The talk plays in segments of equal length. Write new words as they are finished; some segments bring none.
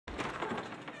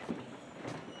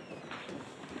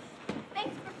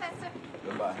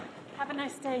Goodbye. Have a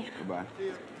nice day. Goodbye.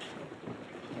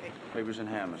 Papers in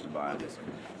hand, Mr. Byers.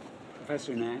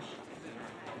 Professor Nash?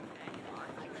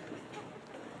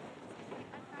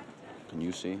 Can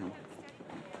you see him?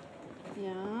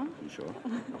 Yeah. You sure?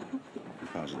 I'm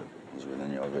positive. He's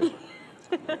within your vision.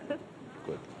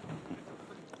 Good.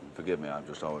 Forgive me, I'm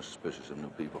just always suspicious of new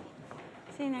people.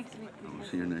 See you next week. I'll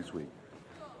see you next week.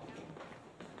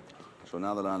 So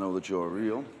now that I know that you're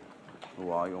real,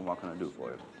 who are you and what can I do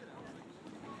for you?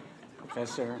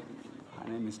 Professor,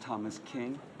 my name is Thomas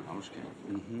King. Thomas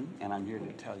King. And I'm here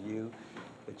to tell you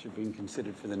that you're being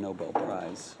considered for the Nobel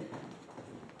Prize.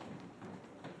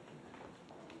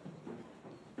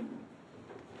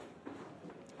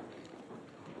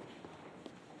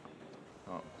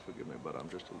 Oh, forgive me, but I'm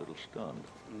just a little stunned.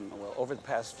 Well, over the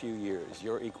past few years,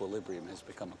 your equilibrium has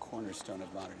become a cornerstone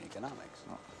of modern economics.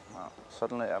 Oh, wow.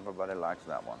 Suddenly everybody likes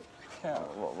that one. Yeah.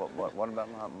 What about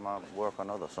my work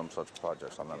on some such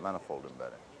projects on the manifold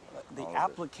embedding? The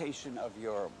application of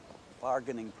your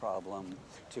bargaining problem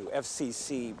to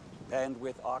FCC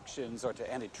bandwidth auctions or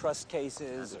to antitrust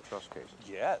cases. Antitrust cases?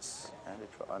 Yes.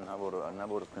 I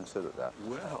never would have considered that.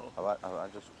 Well. Have I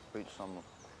just reached some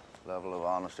level of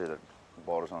honesty that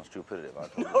borders on stupidity? If I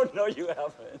told No, you? no, you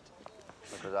haven't.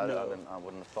 Because I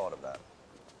wouldn't have thought of that.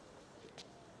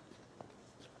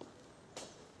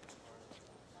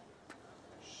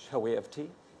 Shall we have tea?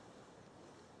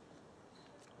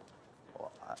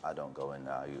 Well, I don't go in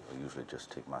now. I usually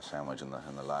just take my sandwich in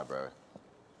the library.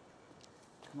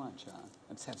 Come on, John.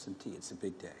 Let's have some tea. It's a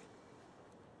big day.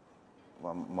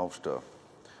 Well, most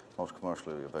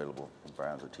commercially available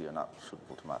brands of tea are not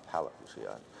suitable to my palate. You see,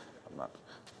 I'm not.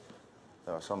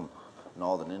 There are some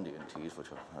northern Indian teas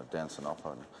which are dense enough,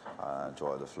 and I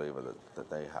enjoy the flavor that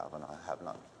they have. And I have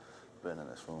not been in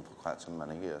this room for quite so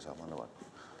many years. I wonder what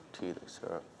tea they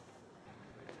serve.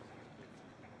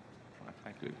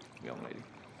 Thank you, young lady.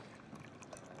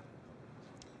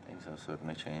 Things have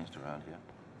certainly changed around here.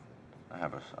 I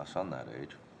have a son that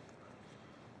age.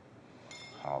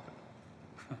 Harvard.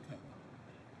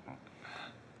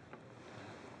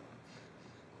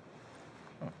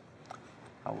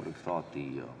 I would have thought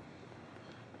the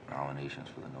nominations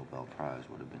for the Nobel Prize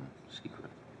would have been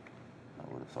secret.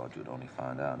 I would have thought you'd only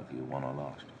find out if you won or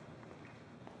lost.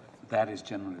 That is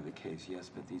generally the case, yes,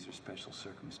 but these are special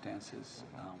circumstances.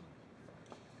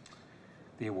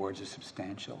 The awards are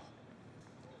substantial.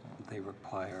 They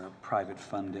require private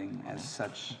funding. As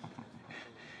such,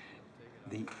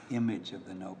 the image of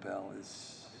the Nobel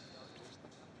is...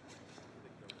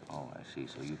 Oh, I see.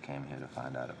 So you came here to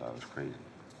find out if I was crazy.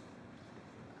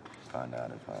 Find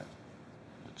out if I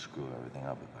would screw everything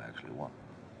up if I actually won.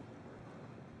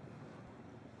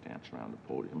 Dance around the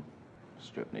podium,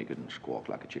 strip naked and squawk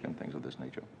like a chicken, things of this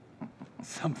nature.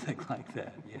 Something like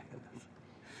that, yes.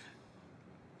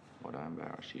 Would I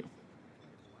embarrass you?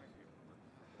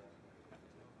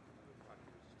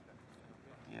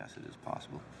 Yes, it is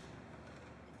possible.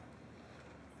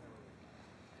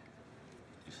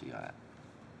 You see,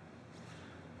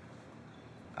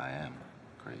 I am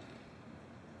crazy.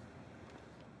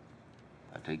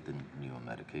 I take the newer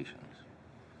medications.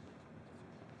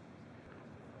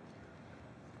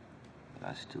 But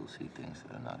I still see things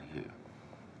that are not here.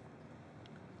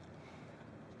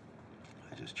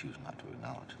 I just choose not to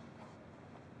acknowledge them.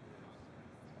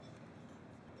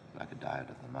 Like a diet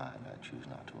of the mind, I choose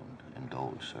not to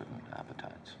indulge certain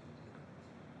appetites.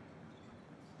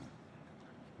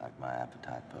 Like my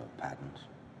appetite for patterns.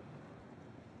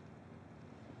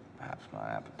 Perhaps my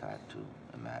appetite to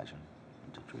imagine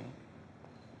and to dream.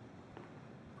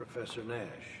 Professor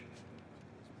Nash.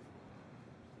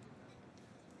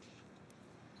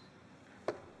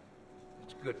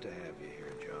 It's good to have you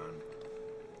here, John.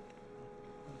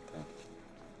 Thank you.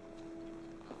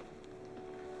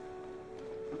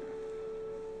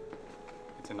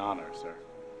 It's an honor, sir.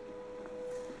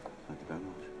 Thank you very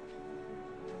much.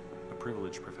 A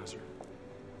privilege, Professor.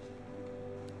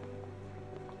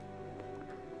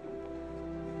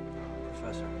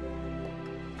 Professor.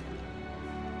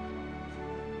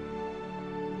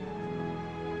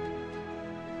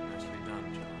 Nicely done,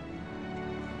 John.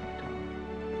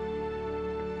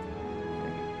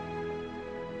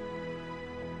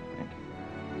 Thank you.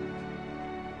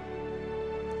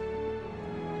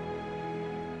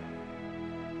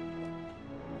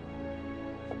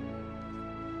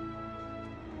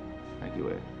 Thank you,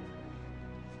 Ed.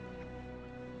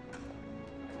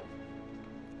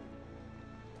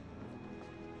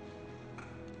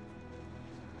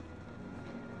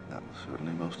 That was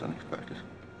certainly most unexpected.